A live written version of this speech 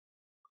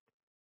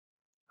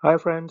Hi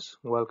friends,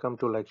 welcome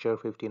to lecture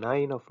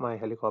 59 of my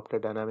helicopter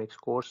dynamics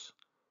course,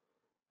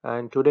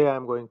 and today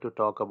I'm going to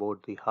talk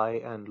about the high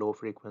and low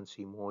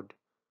frequency mode.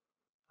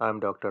 I'm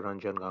Dr.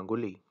 Ranjan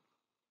Ganguly.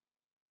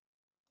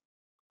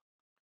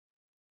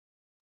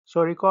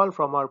 So recall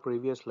from our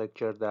previous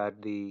lecture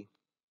that the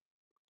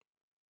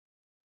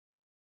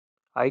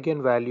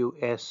eigenvalue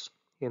S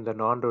in the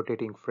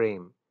non-rotating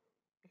frame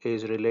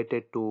is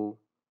related to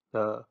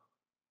the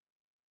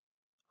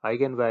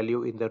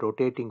eigenvalue in the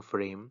rotating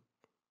frame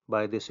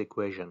by this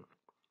equation.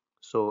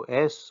 So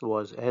S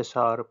was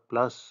SR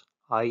plus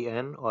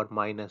IN or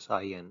minus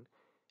IN,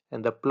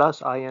 and the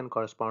plus IN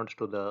corresponds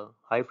to the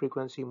high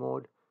frequency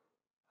mode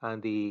and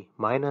the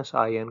minus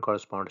IN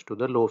corresponds to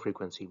the low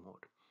frequency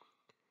mode.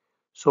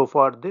 So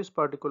for this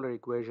particular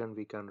equation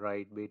we can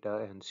write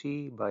beta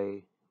NC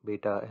by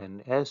beta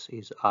NS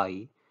is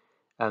I,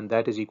 and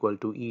that is equal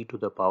to e to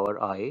the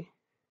power I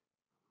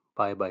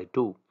pi by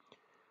 2.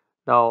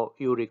 Now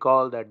you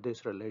recall that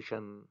this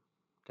relation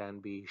can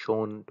be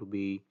shown to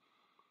be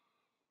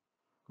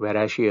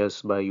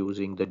veracious by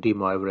using the de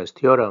Moivre's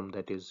theorem,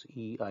 that is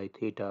ei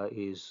theta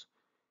is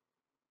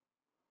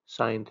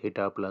sine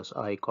theta plus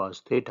I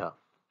cos theta.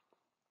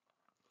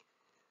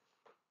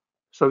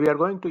 So we are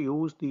going to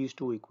use these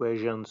two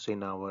equations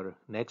in our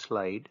next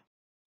slide.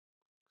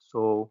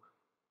 So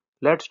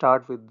let's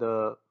start with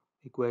the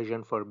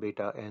equation for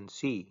beta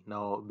NC.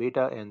 Now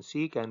beta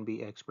NC can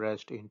be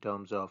expressed in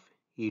terms of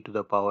e to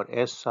the power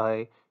s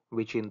psi,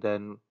 which in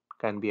then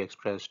can be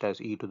expressed as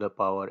e to the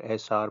power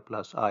sr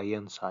plus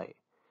in psi.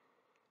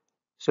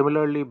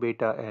 Similarly,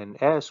 beta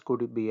NS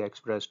could be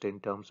expressed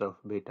in terms of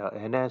beta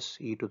NS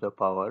e to the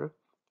power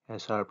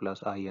sr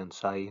plus in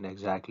psi in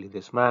exactly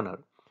this manner.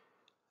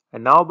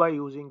 And now by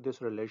using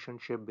this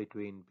relationship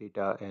between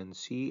beta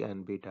NC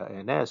and beta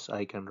NS,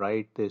 I can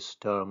write this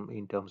term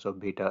in terms of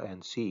beta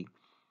NC.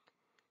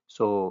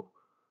 So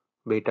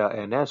beta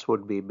NS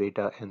would be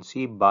beta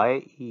NC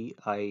by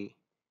EI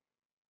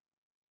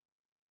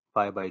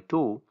pi by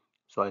 2.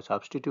 So I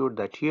substitute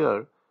that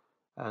here,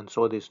 and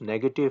so this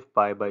negative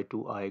pi by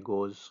 2i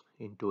goes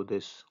into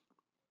this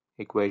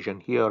equation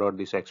here or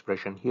this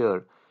expression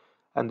here,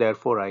 and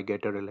therefore I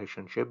get a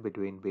relationship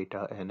between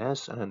beta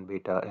NS and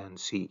beta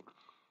NC.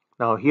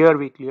 Now here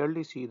we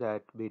clearly see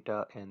that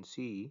beta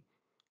NC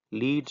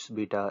leads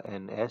beta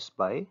NS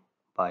by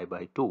pi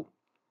by 2.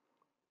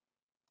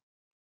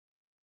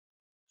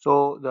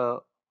 So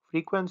the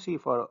frequency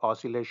for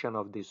oscillation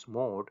of this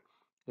mode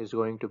is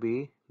going to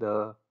be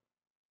the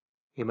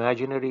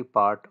imaginary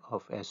part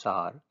of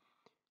SR.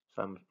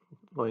 So I'm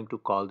going to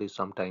call this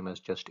sometime as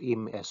just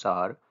im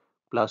SR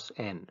plus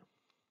N.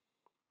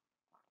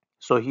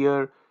 So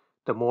here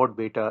the mode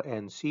beta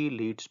NC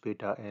leads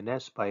beta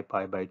NS by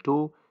pi by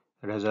 2,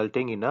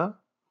 resulting in a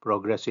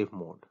progressive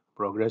mode.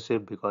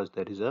 Progressive because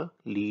there is a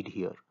lead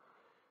here.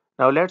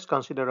 Now let's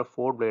consider a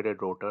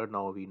four-bladed rotor.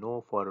 Now we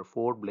know for a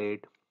four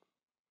blade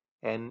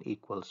N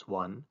equals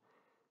 1,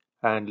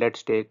 and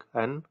let's take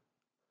an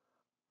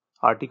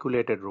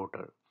articulated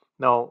rotor.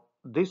 Now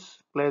this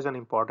plays an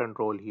important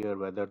role here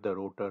whether the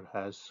rotor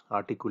has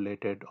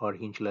articulated or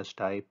hingeless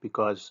type,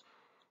 because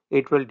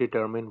it will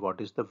determine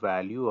what is the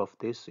value of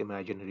this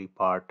imaginary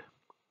part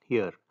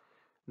here.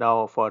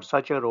 Now for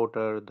such a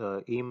rotor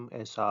the im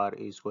SR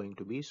is going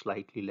to be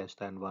slightly less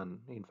than 1.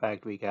 In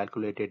fact we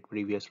calculated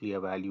previously a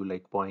value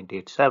like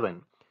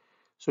 0.87.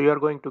 So you are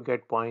going to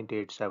get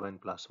 0.87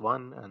 plus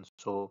 1, and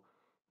so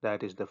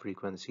that is the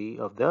frequency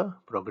of the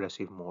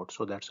progressive mode.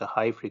 So that's a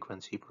high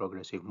frequency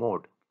progressive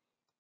mode.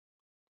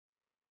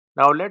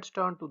 Now let's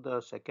turn to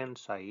the second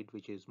side,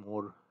 which is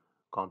more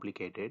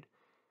complicated,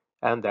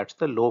 and that's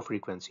the low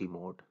frequency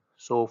mode.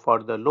 So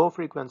for the low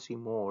frequency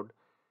mode,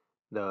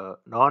 the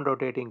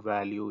non-rotating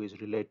value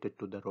is related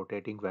to the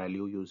rotating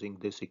value using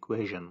this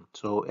equation.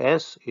 So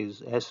S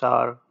is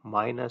SR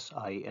minus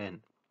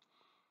IN.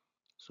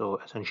 So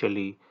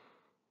essentially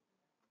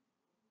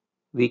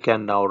we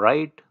can now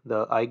write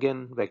the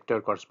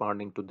eigenvector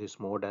corresponding to this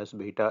mode as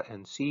beta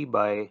NC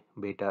by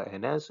beta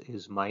NS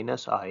is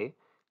minus I.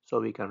 So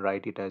we can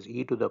write it as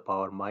e to the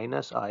power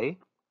minus I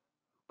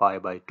pi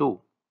by 2.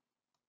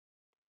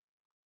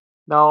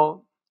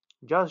 Now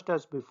just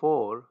as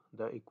before,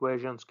 the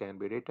equations can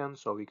be written,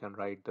 so we can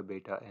write the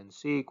beta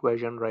NC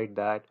equation, write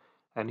that,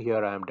 and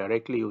here I am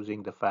directly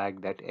using the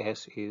fact that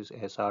S is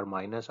SR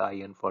minus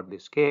IN for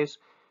this case,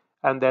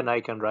 and then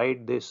I can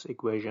write this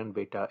equation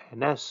beta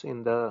NS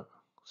in the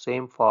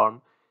same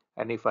form,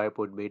 and if I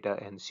put beta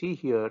NC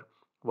here,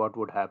 what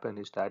would happen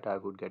is that I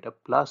would get a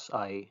plus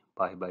I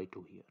pi by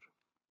 2 here.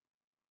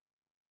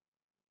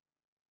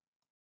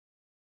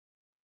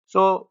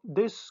 So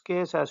this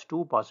case has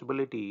two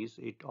possibilities.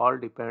 It all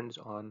depends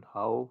on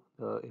how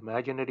the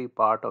imaginary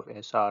part of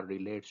SR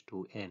relates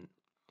to N.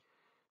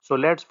 So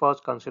let's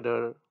first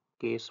consider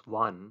case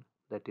 1,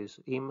 that is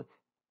im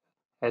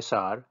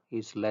SR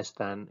is less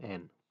than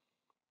N.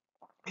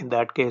 In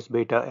that case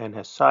beta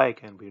NS psi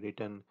can be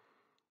written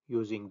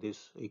using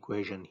this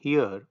equation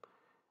here,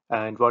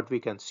 and what we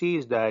can see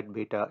is that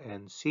beta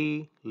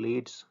NC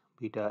leads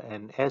beta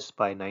NS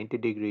by 90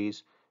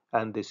 degrees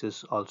and this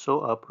is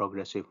also a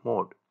progressive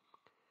mode.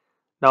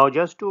 Now,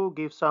 just to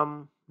give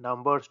some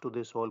numbers to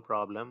this whole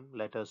problem,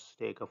 let us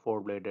take a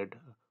four-bladed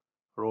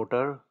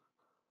rotor,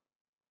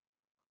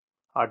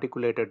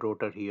 articulated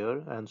rotor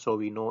here, and so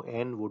we know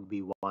n would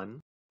be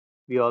 1.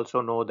 We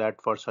also know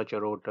that for such a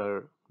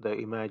rotor, the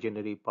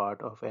imaginary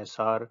part of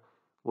SR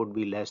would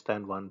be less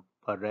than 1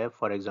 per rev.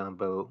 For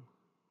example,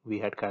 we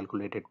had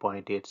calculated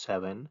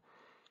 0.87.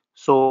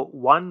 So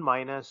 1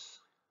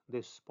 minus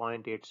this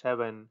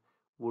 0.87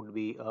 would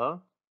be a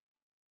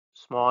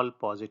small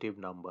positive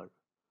number,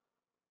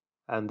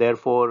 and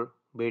therefore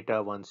beta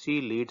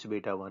 1c leads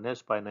beta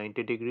 1s by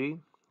 90 degree,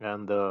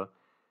 and the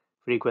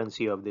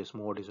frequency of this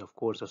mode is of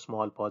course a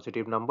small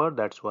positive number.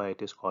 That's why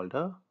it is called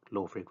a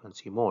low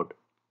frequency mode.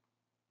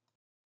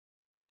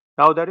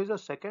 Now there is a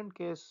second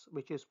case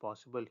which is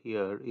possible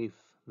here if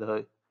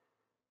the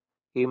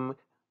im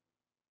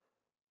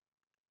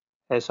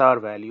SR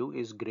value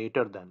is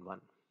greater than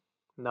 1.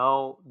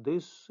 Now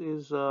this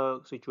is a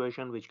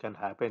situation which can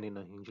happen in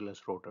a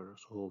hingeless rotor,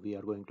 so we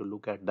are going to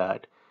look at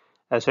that.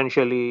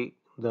 Essentially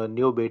the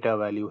new beta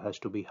value has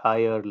to be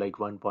higher, like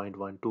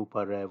 1.12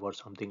 per rev or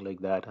something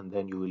like that, and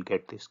then you will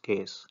get this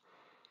case.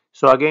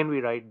 So again we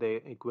write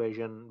the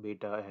equation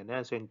beta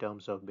ns in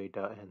terms of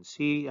beta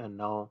nc, and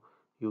now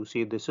you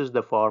see this is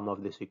the form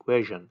of this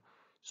equation.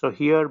 So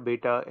here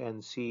beta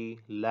nc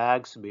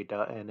lags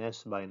beta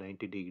ns by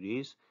 90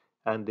 degrees,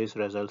 and this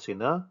results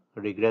in a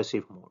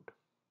regressive mode.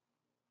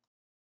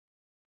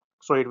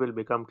 So it will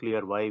become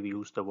clear why we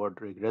use the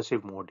word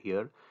regressive mode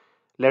here.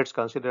 Let's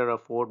consider a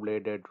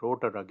four-bladed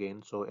rotor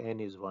again. So n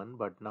is 1,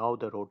 but now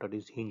the rotor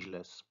is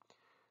hingeless.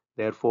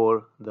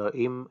 Therefore, the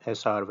im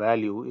SR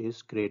value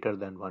is greater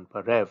than 1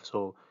 per rev.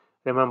 So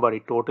remember,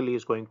 it totally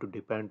is going to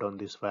depend on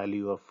this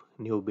value of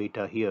nu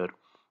beta here.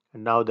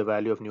 And now the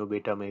value of nu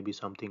beta may be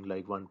something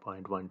like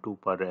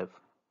 1.12 per rev.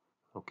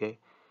 Okay.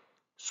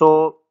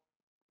 So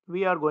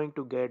we are going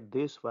to get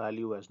this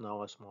value as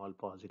now a small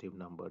positive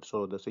number.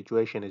 So the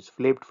situation is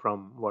flipped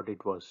from what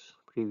it was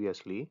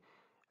previously,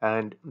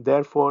 and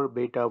therefore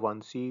beta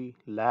 1c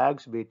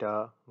lags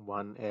beta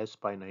 1s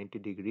by 90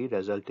 degree,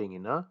 resulting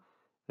in a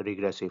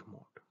regressive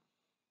mode.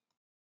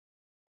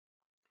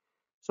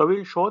 So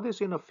we'll show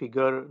this in a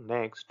figure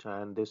next,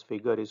 and this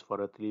figure is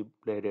for a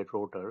three-bladed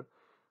rotor.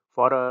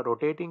 For a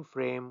rotating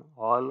frame,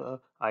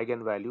 all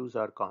eigenvalues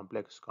are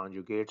complex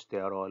conjugates. They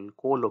are all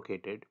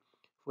co-located.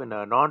 In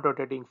a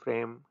non-rotating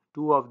frame,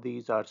 two of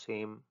these are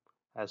same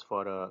as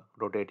for a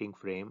rotating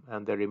frame,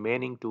 and the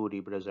remaining two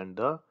represent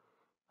the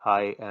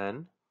high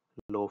and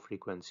low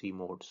frequency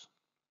modes.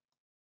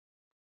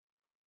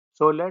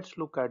 So let's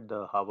look at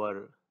the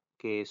hover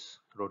case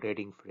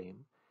rotating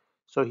frame.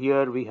 So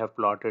here we have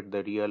plotted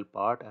the real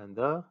part and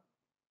the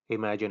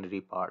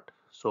imaginary part.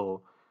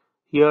 So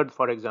here,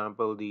 for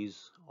example,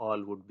 these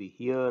all would be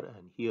here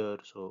and here.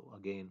 So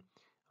again,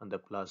 on the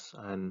plus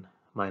and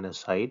minus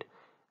side.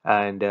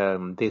 And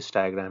this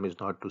diagram is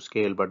not to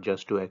scale, but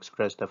just to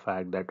express the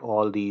fact that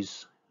all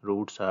these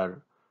roots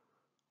are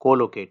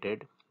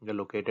co-located. They're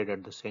located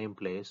at the same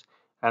place.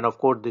 And of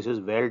course, this is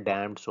well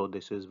damped, so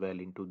this is well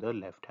into the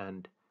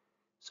left-hand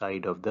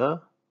side of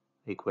the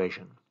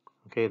equation.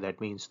 Okay, that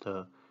means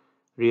the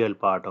real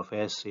part of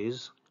S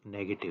is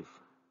negative.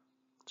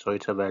 So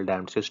it's a well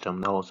damped system.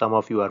 Now some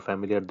of you are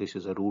familiar, this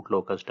is a root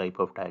locus type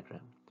of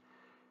diagram.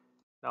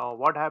 Now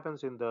what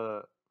happens in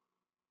the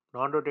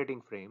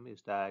non-rotating frame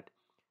is that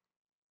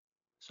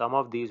some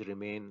of these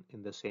remain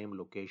in the same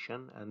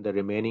location and the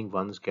remaining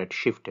ones get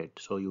shifted.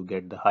 So you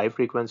get the high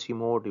frequency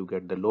mode, you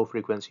get the low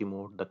frequency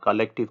mode, the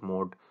collective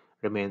mode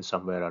remains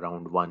somewhere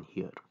around 1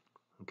 here.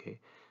 Okay,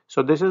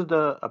 so this is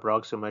the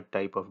approximate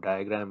type of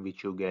diagram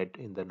which you get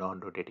in the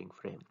non-rotating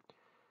frame.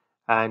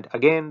 And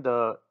again,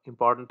 the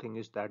important thing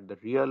is that the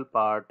real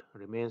part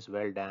remains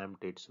well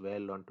damped. It's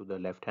well onto the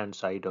left hand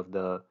side of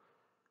the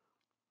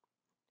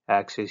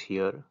axis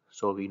here.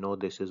 So we know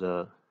this is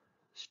a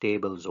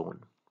stable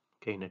zone,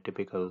 okay, in a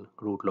typical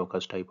root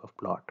locus type of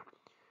plot.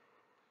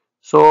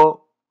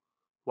 So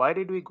why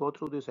did we go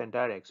through this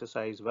entire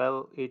exercise?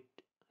 Well, it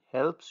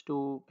helps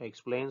to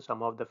explain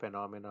some of the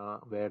phenomena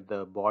where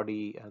the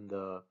body and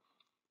the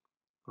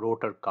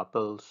rotor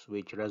couples,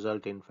 which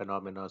result in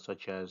phenomena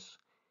such as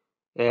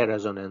air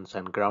resonance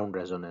and ground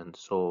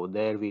resonance. So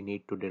there we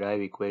need to derive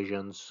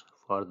equations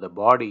for the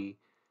body,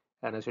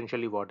 and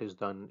essentially what is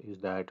done is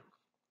that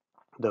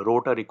the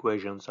rotor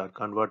equations are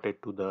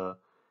converted to the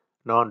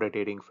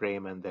non-rotating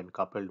frame and then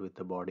coupled with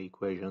the body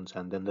equations,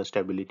 and then the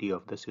stability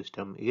of the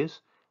system is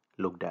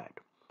looked at.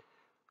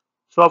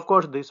 So of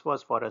course this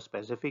was for a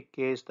specific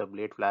case, the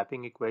blade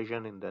flapping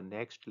equation. In the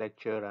next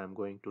lecture I am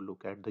going to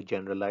look at the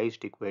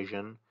generalized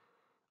equation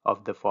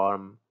of the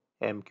form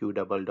mq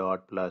double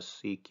dot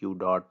plus cq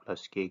dot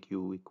plus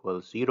kq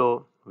equals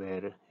 0,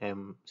 where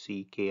m,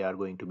 c, k are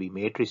going to be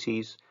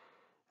matrices,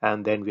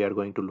 and then we are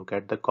going to look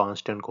at the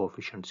constant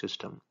coefficient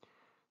system.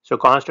 So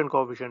constant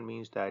coefficient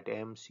means that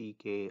m, c,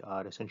 k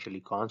are essentially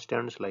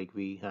constants like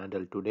we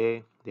handled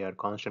today. They are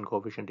constant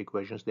coefficient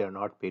equations, they are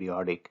not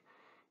periodic.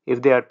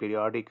 If they are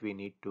periodic, we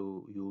need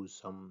to use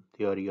some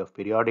theory of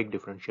periodic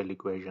differential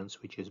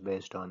equations, which is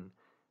based on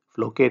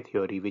Floquet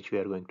theory, which we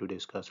are going to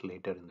discuss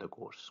later in the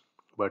course.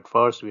 But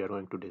first, we are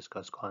going to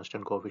discuss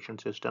constant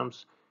coefficient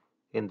systems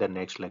in the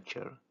next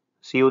lecture.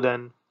 See you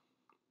then.